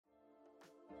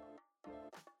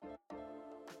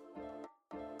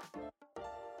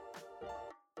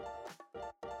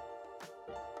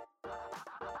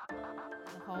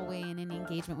hallway and in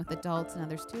engagement with adults and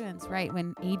other students, right?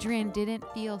 When Adrian didn't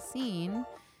feel seen,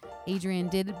 Adrian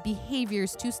did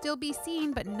behaviors to still be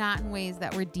seen, but not in ways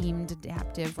that were deemed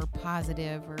adaptive or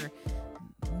positive or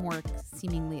more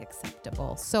seemingly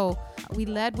acceptable. So we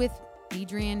led with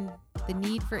Adrian, the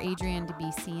need for Adrian to be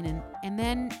seen, and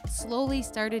then slowly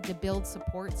started to build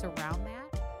supports around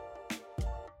that.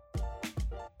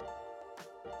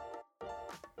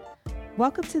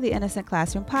 Welcome to the Innocent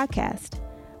Classroom podcast.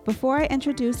 Before I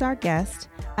introduce our guest,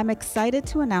 I'm excited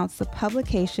to announce the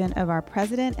publication of our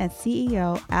president and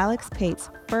CEO, Alex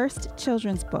Pate's first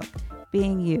children's book,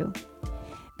 Being You.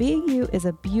 Being You is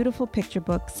a beautiful picture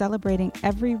book celebrating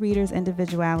every reader's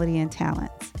individuality and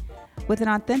talents. With an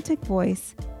authentic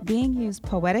voice, Being You's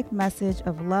poetic message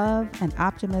of love and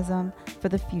optimism for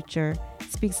the future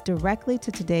speaks directly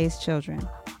to today's children.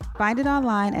 Find it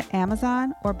online at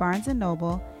Amazon or Barnes &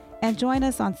 Noble, and join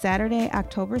us on Saturday,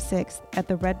 October 6th at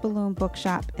the Red Balloon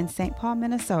Bookshop in St. Paul,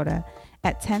 Minnesota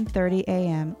at 10:30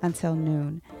 a.m. until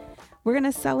noon. We're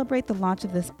going to celebrate the launch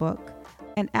of this book,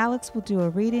 and Alex will do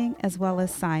a reading as well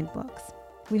as signed books.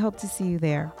 We hope to see you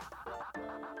there.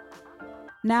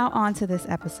 Now on to this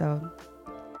episode.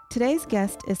 Today's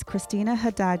guest is Christina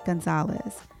Haddad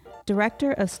Gonzalez,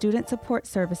 Director of Student Support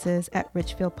Services at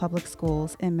Richfield Public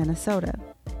Schools in Minnesota.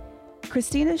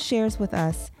 Christina shares with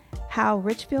us how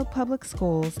Richfield Public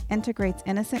Schools integrates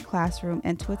Innocent Classroom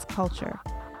into its culture,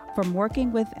 from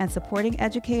working with and supporting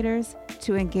educators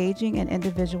to engaging in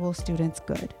individual students'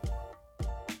 good.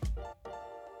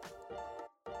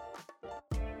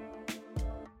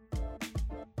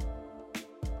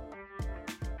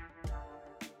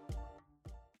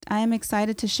 I am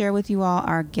excited to share with you all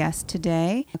our guest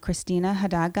today, Christina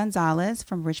Haddad Gonzalez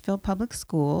from Richfield Public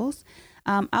Schools.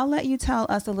 I'll let you tell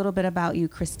us a little bit about you,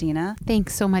 Christina.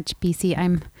 Thanks so much, BC.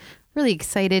 I'm really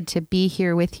excited to be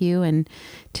here with you and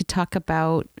to talk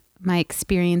about my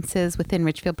experiences within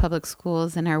Richfield Public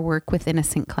Schools and our work with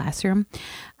Innocent Classroom.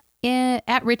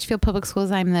 At Richfield Public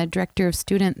Schools, I'm the Director of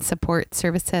Student Support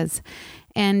Services,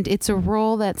 and it's a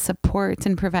role that supports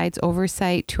and provides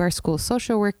oversight to our school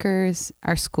social workers,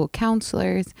 our school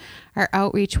counselors, our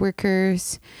outreach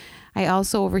workers. I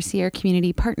also oversee our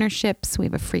community partnerships. We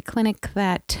have a free clinic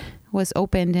that was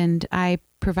opened, and I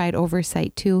provide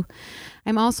oversight too.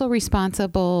 I'm also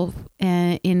responsible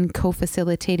in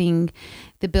co-facilitating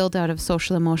the build out of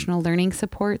social emotional learning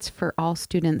supports for all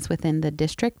students within the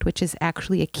district, which is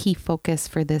actually a key focus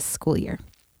for this school year.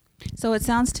 So it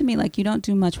sounds to me like you don't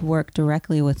do much work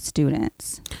directly with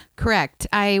students. Correct.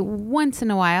 I once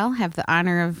in a while have the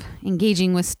honor of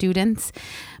engaging with students.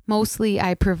 Mostly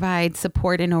I provide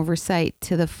support and oversight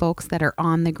to the folks that are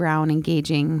on the ground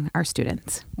engaging our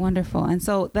students. Wonderful. And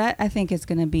so that, I think, is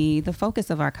going to be the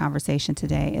focus of our conversation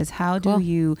today, is how do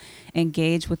you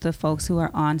engage with the folks who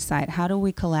are on site? How do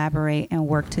we collaborate and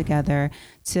work together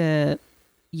to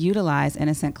utilize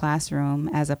Innocent Classroom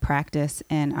as a practice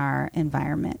in our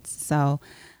environments? So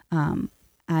I'm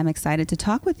excited to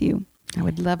talk with you. I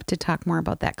would love to talk more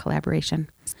about that collaboration.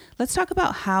 Let's talk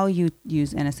about how you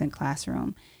use Innocent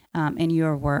Classroom in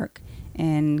your work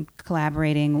and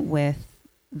collaborating with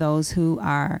those who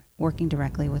are working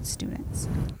directly with students.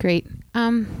 Great.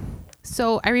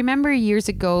 So I remember years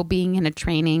ago being in a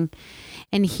training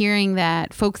and hearing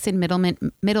that folks in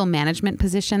middle management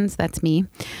positions, that's me,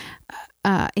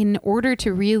 in order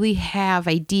to really have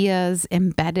ideas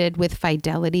embedded with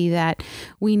fidelity, that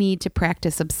we need to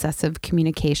practice obsessive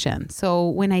communication. So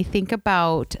when I think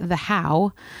about the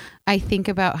how, I think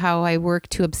about how I work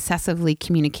to obsessively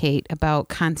communicate about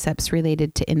concepts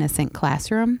related to Innocent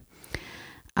Classroom.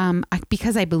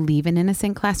 Because I believe in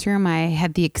Innocent Classroom, I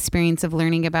had the experience of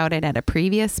learning about it at a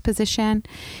previous position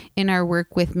in our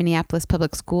work with Minneapolis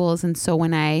Public Schools. And so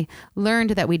when I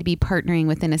learned that we'd be partnering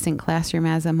with Innocent Classroom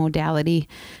as a modality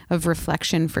of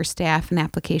reflection for staff and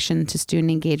application to student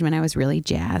engagement, I was really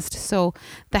jazzed. So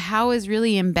the how is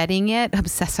really embedding it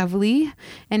obsessively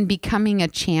and becoming a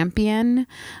champion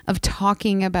of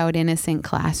talking about Innocent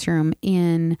Classroom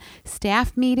in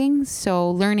staff meetings. So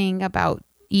learning about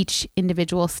each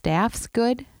individual staff's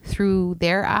good through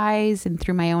their eyes and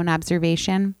through my own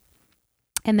observation.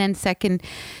 And then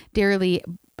secondarily,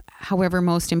 however,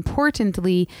 most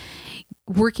importantly,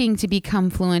 working to become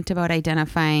fluent about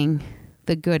identifying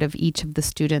the good of each of the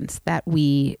students that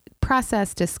we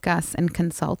process, discuss, and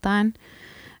consult on,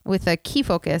 with a key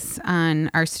focus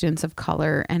on our students of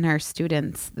color and our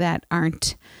students that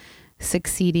aren't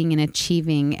succeeding and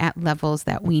achieving at levels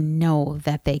that we know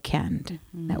that they can,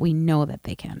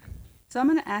 So I'm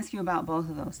going to ask you about both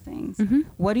of those things. Mm-hmm.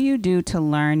 What do you do to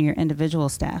learn your individual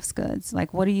staff's goods? Like,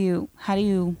 how do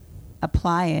you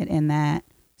apply it in that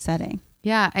setting?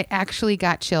 Yeah, I actually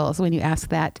got chills when you asked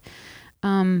that.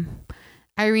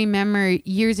 I remember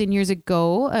years and years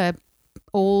ago, a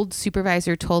old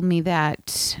supervisor told me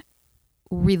that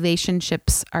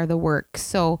relationships are the work.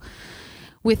 So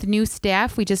with new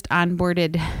staff, we just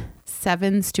onboarded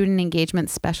 7 student engagement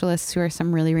specialists who are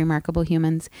some really remarkable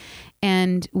humans.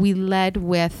 And we led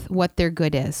with what their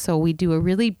good is. So we do a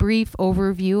really brief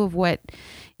overview of what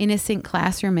Innocent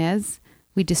Classroom is.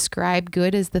 We describe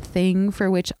good as the thing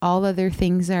for which all other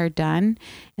things are done.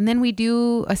 And then we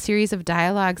do a series of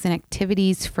dialogues and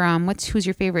activities from who's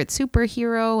your favorite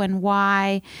superhero and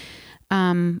why,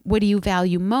 what do you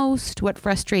value most, what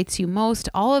frustrates you most,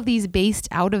 all of these based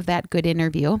out of that good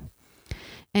interview.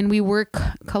 And we work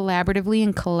collaboratively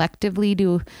and collectively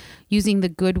using the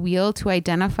good wheel to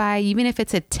identify, even if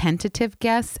it's a tentative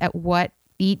guess at what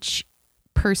each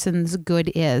person's good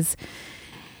is.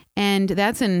 And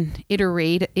that's an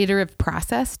iterative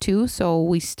process too. So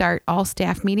we start all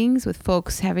staff meetings with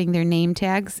folks having their name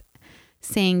tags,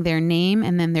 saying their name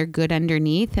and then their good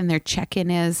underneath. And their check-in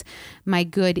is my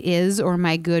good is or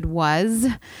my good was,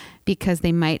 because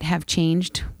they might have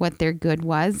changed what their good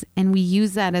was. And we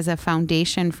use that as a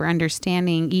foundation for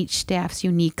understanding each staff's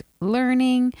unique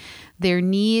learning, their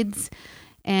needs,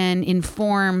 and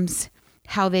informs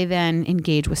how they then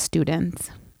engage with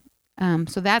students.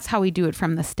 So that's how we do it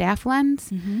from the staff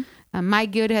lens. Mm-hmm. My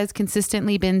good has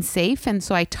consistently been safe. And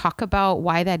so I talk about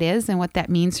why that is and what that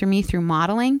means for me through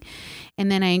modeling.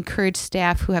 And then I encourage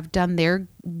staff who have done their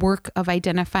work of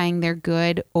identifying their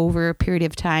good over a period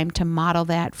of time to model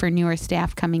that for newer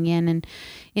staff coming in and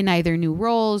in either new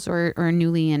roles or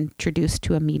newly introduced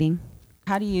to a meeting.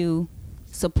 How do you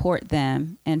support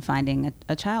them in finding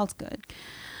a child's good?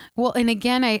 Well, and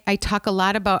again, I talk a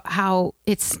lot about how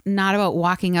it's not about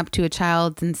walking up to a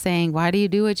child and saying, why do you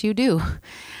do what you do?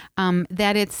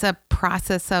 That it's a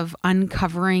process of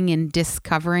uncovering and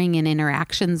discovering in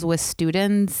interactions with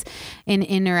students, in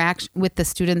interaction with the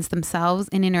students themselves,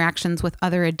 in interactions with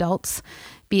other adults,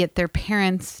 be it their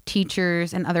parents,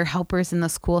 teachers, and other helpers in the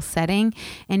school setting,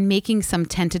 and making some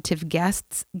tentative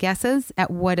guesses at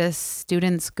what a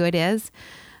student's good is.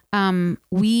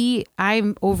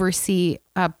 I oversee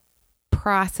a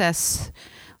process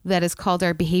that is called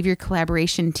our behavior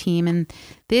collaboration team. And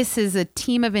this is a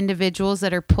team of individuals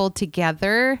that are pulled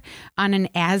together on an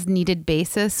as needed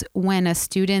basis when a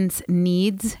student's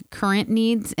current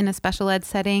needs in a special ed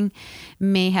setting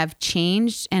may have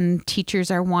changed and teachers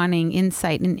are wanting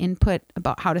insight and input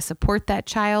about how to support that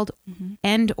child, mm-hmm.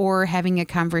 and or having a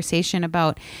conversation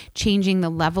about changing the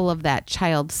level of that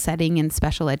child's setting in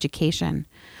special education.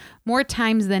 More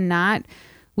times than not,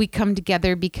 we come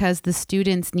together because the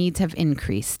students' needs have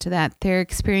increased, that they're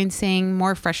experiencing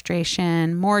more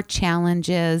frustration, more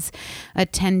challenges,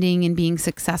 attending and being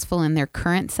successful in their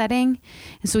current setting.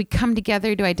 And so we come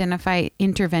together to identify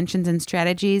interventions and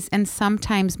strategies and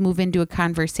sometimes move into a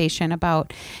conversation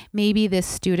about maybe this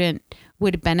student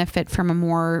would benefit from a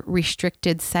more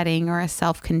restricted setting or a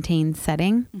self-contained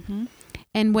setting. Mm-hmm.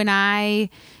 And when I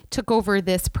took over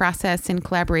this process in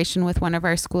collaboration with one of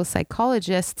our school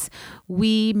psychologists,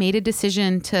 we made a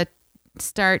decision to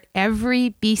start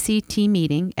every BCT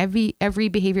meeting, every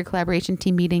behavior collaboration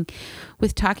team meeting,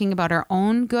 with talking about our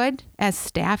own good as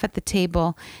staff at the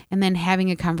table and then having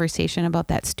a conversation about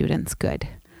that student's good.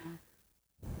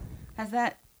 Has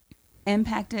that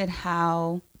impacted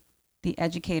how the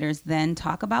educators then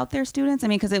talk about their students? I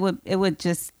mean, because it would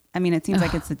just... it seems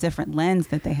like it's a different lens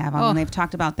that they have on when they've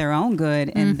talked about their own good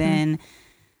and mm-hmm. then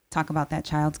talk about that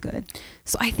child's good.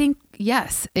 So I think,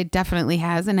 yes, it definitely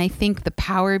has. And I think the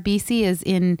power, BC, is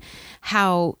in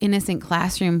how Innocent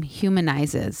Classroom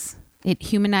humanizes. It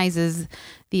humanizes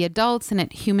the adults and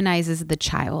it humanizes the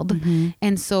child. Mm-hmm.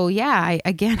 And so,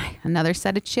 again, another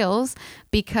set of chills,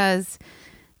 because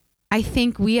I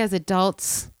think we as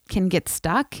adults can get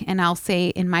stuck. And I'll say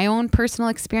in my own personal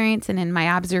experience and in my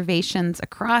observations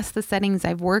across the settings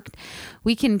I've worked,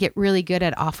 we can get really good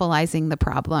at awfulizing the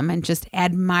problem and just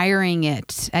admiring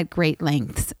it at great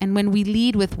lengths. And when we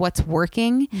lead with what's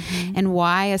working mm-hmm. and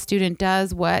why a student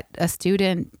does what a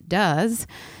student does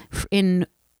in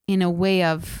a way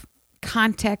of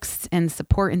context and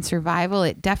support and survival,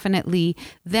 it definitely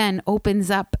then opens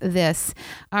up this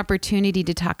opportunity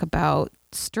to talk about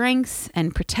strengths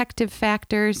and protective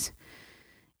factors.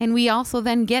 And we also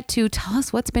then get to tell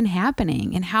us what's been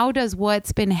happening and how does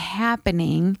what's been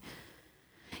happening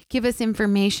give us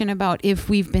information about if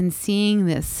we've been seeing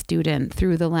this student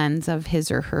through the lens of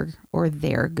his or her or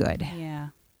their good. Yeah.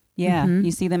 Mm-hmm.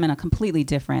 You see them in a completely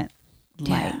different light.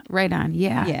 Yeah, right on.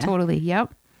 Yeah, totally.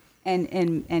 Yep.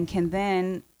 And can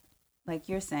then like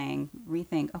you're saying,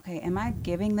 rethink, okay, am I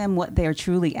giving them what they're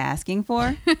truly asking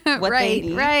for? What right, they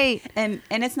need? right. And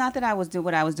it's not that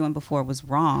what I was doing before was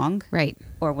wrong. Right.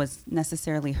 Or was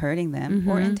necessarily hurting them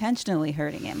or intentionally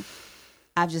hurting him.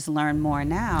 I've just learned more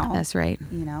now. That's right.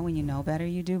 You know, when you know better,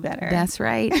 you do better. That's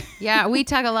right. Yeah, we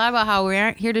talk a lot about how we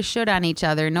aren't here to should on each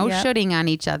other. No shoulding on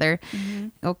each other. Mm-hmm.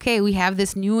 Okay, we have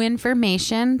this new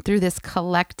information through this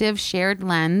collective shared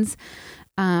lens.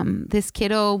 This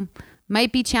kiddo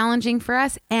might be challenging for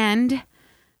us, and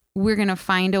we're going to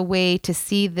find a way to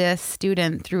see this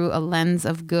student through a lens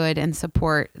of good and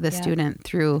support the student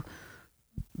through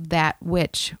that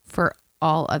which for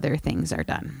all other things are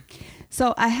done.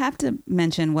 So I have to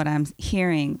mention what I'm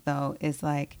hearing, though, is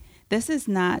like, this is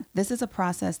a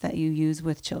process that you use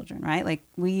with children, right? Like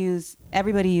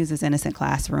everybody uses Innocent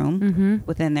Classroom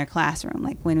within their classroom.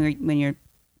 Like when you're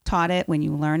taught it, when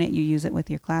you learn it, you use it with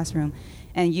your classroom.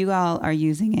 And you all are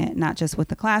using it not just with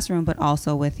the classroom, but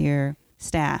also with your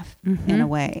staff in a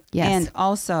way. Yes. And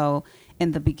also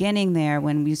in the beginning there,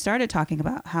 when we started talking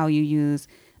about how you use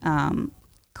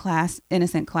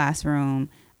Innocent Classroom,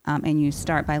 and you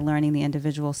start by learning the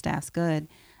individual staff's good.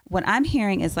 What I'm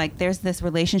hearing is like there's this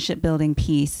relationship building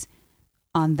piece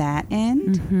on that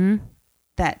end.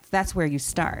 That's where you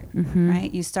start,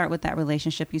 right? You start with that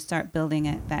relationship. You start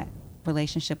building that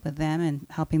relationship with them and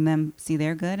helping them see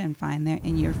their good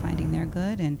and you're finding their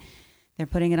good, and they're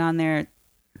putting it on their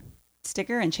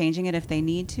sticker and changing it if they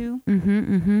need to,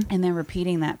 and then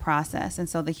repeating that process. And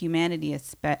so the humanity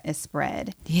is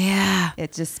spread. Yeah.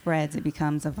 It just spreads. It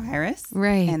becomes a virus.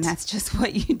 Right. And that's just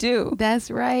what you do. That's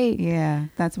right. Yeah.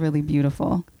 That's really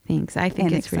beautiful. Thanks. I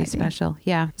think it's pretty special.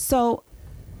 Yeah. So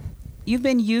you've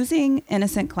been using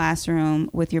Innocent Classroom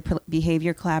with your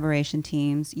behavior collaboration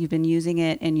teams. You've been using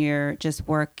it in your just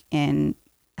work in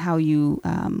how you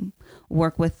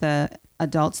work with the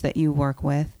adults that you work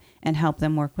with and help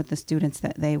them work with the students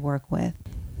that they work with.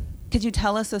 Could you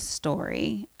tell us a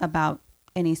story about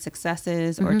any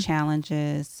successes or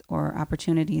challenges or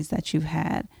opportunities that you've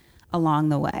had along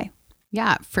the way?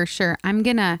 Yeah, for sure. I'm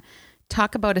going to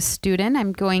talk about a student.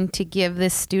 I'm going to give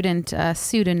this student a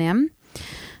pseudonym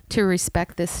to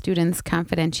respect this student's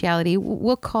confidentiality.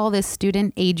 We'll call this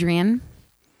student Adrian.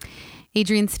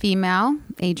 Adrian's female.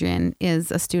 Adrian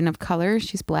is a student of color.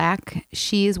 She's Black.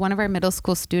 She is one of our middle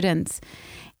school students.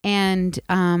 And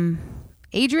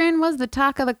Adrian was the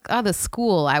talk of the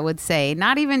school, I would say.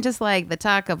 Not even just like the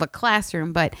talk of a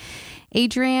classroom, but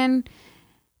Adrian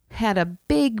had a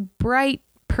big, bright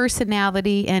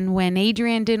personality. And when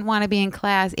Adrian didn't want to be in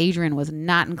class, Adrian was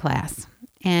not in class.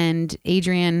 And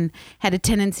Adrian had a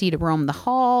tendency to roam the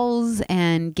halls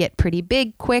and get pretty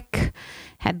big quick,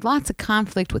 had lots of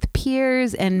conflict with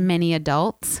peers and many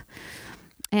adults.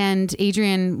 And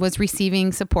Adrian was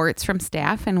receiving supports from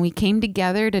staff, and we came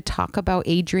together to talk about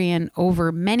Adrian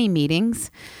over many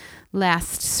meetings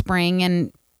last spring.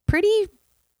 And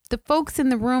the folks in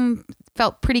the room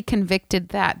felt pretty convicted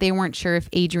that they weren't sure if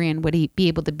Adrian would be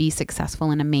able to be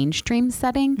successful in a mainstream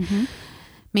setting.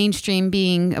 Mainstream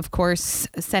being, of course,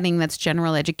 a setting that's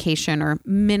general education or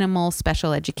minimal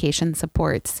special education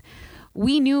supports.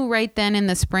 We knew right then in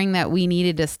the spring that we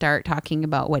needed to start talking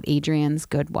about what Adrian's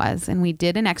good was. And we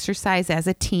did an exercise as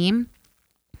a team.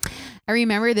 I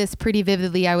remember this pretty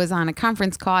vividly. I was on a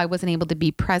conference call. I wasn't able to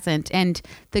be present. And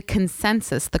the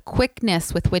consensus, the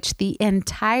quickness with which the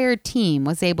entire team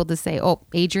was able to say, oh,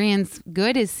 Adrian's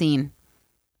good is seen.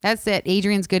 That's it.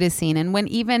 Adrian's good is seen. And when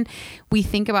even we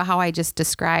think about how I just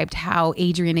described how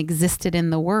Adrian existed in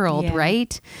the world,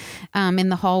 right? In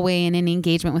the hallway and in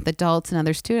engagement with adults and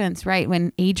other students, right?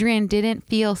 When Adrian didn't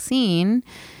feel seen,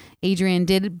 Adrian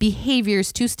did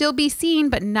behaviors to still be seen,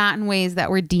 but not in ways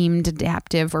that were deemed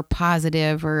adaptive or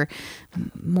positive or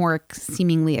more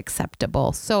seemingly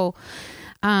acceptable. So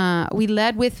we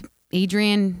led with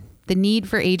Adrian, the need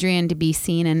for Adrian to be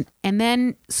seen, and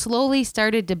then slowly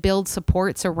started to build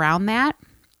supports around that.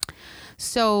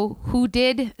 So who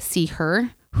did see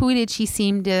her? Who did she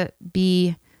seem to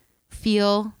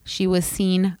feel she was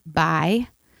seen by?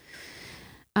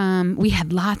 We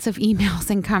had lots of emails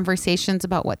and conversations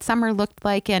about what summer looked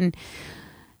like, and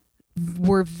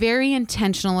we're very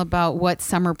intentional about what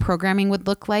summer programming would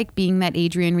look like. Being that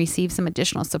Adrian received some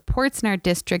additional supports in our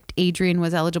district, Adrian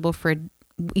was eligible for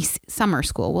summer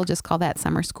school. We'll just call that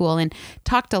summer school, and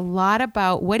talked a lot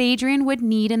about what Adrian would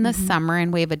need in the summer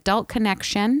in way of adult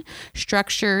connection,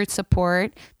 structured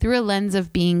support through a lens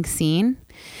of being seen.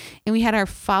 And we had our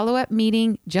follow-up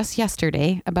meeting just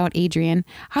yesterday about Adrian.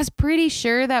 I was pretty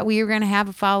sure that we were going to have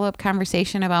a follow-up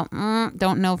conversation about,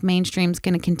 don't know if mainstream's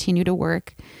going to continue to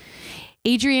work.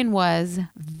 Adrian was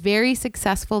very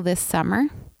successful this summer.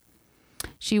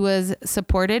 She was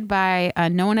supported by a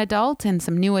known adult and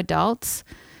some new adults,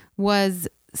 was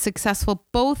successful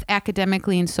both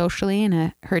academically and socially,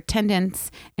 and her attendance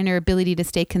and her ability to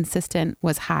stay consistent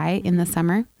was high in the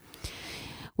summer.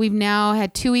 We've now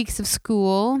had 2 weeks of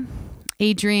school.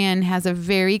 Adrienne has a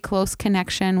very close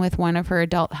connection with one of her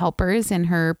adult helpers in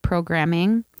her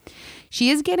programming.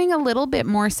 She is getting a little bit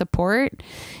more support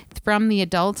from the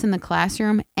adults in the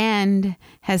classroom and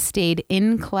has stayed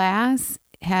in class,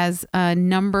 has a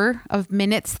number of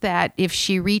minutes that if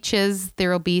she reaches,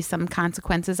 there will be some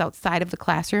consequences outside of the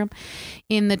classroom.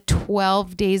 In the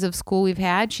 12 days of school we've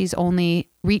had, she's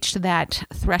only reached that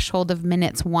threshold of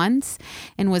minutes once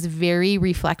and was very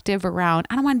reflective around,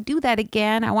 I don't want to do that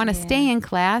again. I want to stay in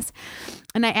class.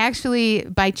 And I actually,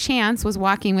 by chance, was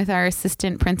walking with our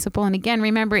assistant principal. And again,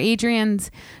 remember, Adrienne's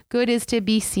good is to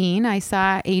be seen. I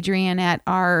saw Adrienne at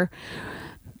our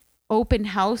open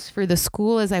house for the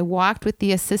school as I walked with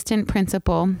the assistant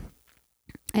principal.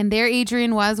 And there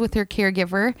Adrienne was with her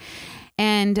caregiver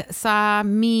and saw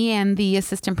me and the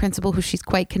assistant principal, who she's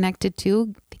quite connected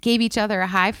to, gave each other a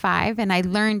high five. And I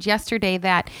learned yesterday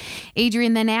that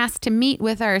Adrienne then asked to meet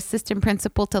with our assistant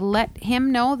principal to let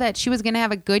him know that she was going to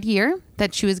have a good year,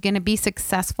 that she was going to be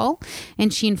successful,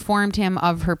 and she informed him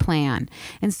of her plan.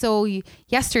 And so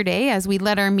yesterday, as we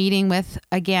led our meeting with,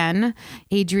 again,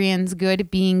 Adrienne's good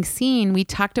being seen, we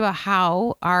talked about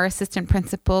how our assistant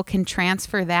principal can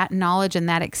transfer that knowledge and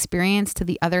that experience to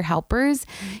the other helpers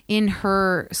in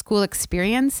her school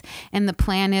experience. And the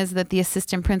plan is that the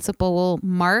assistant principal will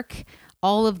mark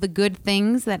all of the good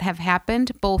things that have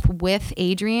happened, both with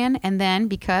Adrienne, and then,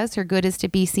 because her good is to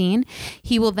be seen,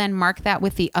 he will then mark that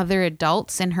with the other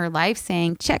adults in her life,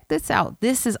 saying, check this out.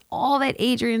 This is all that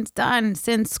Adrienne's done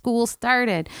since school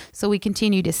started. So we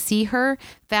continue to see her,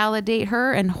 validate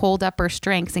her, and hold up her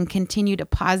strengths, and continue to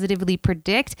positively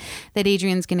predict that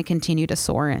Adrienne's going to continue to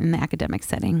soar in the academic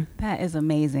setting. That is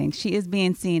amazing. She is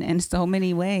being seen in so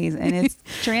many ways, and it's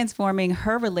transforming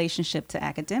her relationship to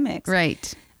academics.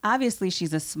 Right. Obviously,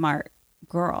 she's a smart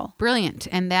girl. Brilliant.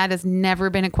 And that has never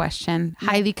been a question.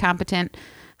 Highly competent,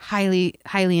 highly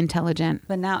intelligent.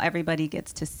 But now everybody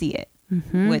gets to see it,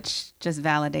 which just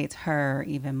validates her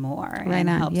even more and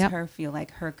helps her feel like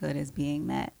her good is being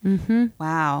met.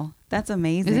 Wow. That's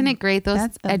amazing. Isn't it great? Those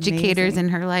educators in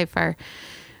her life are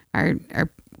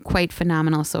quite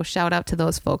phenomenal. So shout out to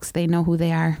those folks. They know who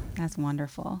they are. That's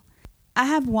wonderful. I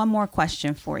have one more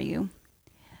question for you.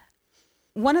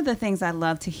 One of the things I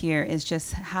love to hear is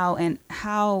just how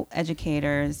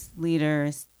educators,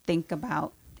 leaders think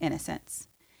about innocence.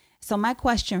 So my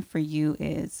question for you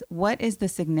is, what is the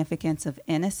significance of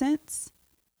innocence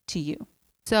to you?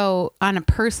 So on a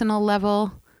personal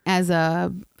level, as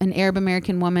an Arab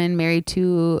American woman married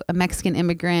to a Mexican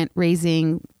immigrant,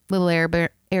 raising little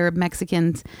Arab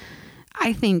Mexicans,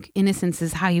 I think innocence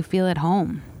is how you feel at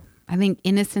home. I think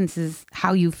innocence is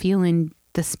how you feel in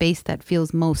the space that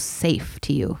feels most safe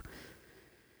to you.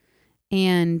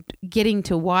 And getting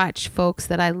to watch folks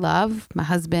that I love, my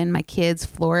husband, my kids,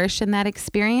 flourish in that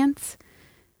experience,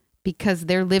 because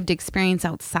their lived experience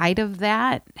outside of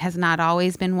that has not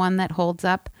always been one that holds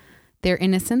up their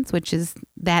innocence, which is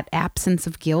that absence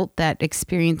of guilt, that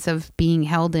experience of being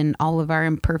held in all of our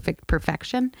imperfect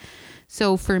perfection.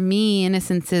 So for me,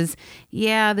 innocence is,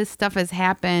 this stuff has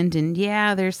happened, and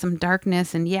there's some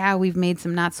darkness, and we've made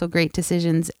some not so great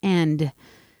decisions, and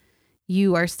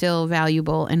you are still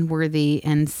valuable and worthy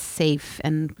and safe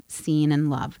and seen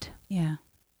and loved. Yeah.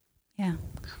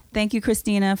 Thank you,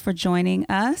 Christina, for joining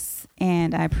us,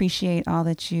 and I appreciate all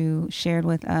that you shared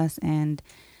with us, and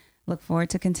look forward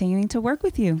to continuing to work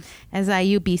with you. As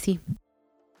IU, BC.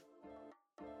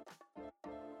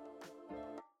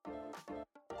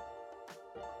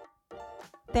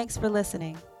 Thanks for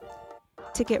listening.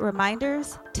 To get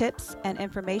reminders, tips, and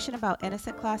information about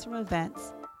Innocent Classroom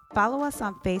events, follow us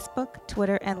on Facebook,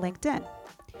 Twitter, and LinkedIn.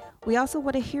 We also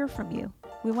want to hear from you.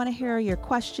 We want to hear your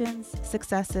questions,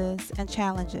 successes, and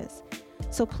challenges.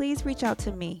 So please reach out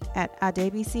to me at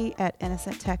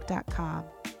adebisi@innocenttech.com.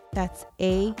 That's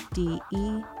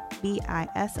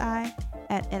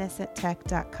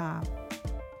ADEBISI@innocenttech.com.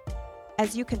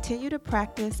 As you continue to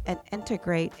practice and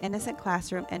integrate Innocent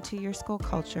Classroom into your school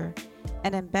culture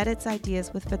and embed its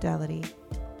ideas with fidelity,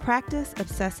 practice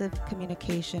obsessive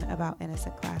communication about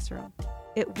Innocent Classroom.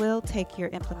 It will take your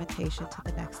implementation to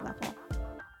the next level.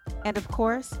 And of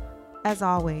course, as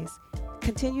always,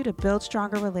 continue to build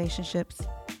stronger relationships,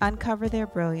 uncover their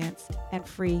brilliance, and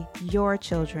free your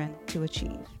children to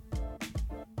achieve.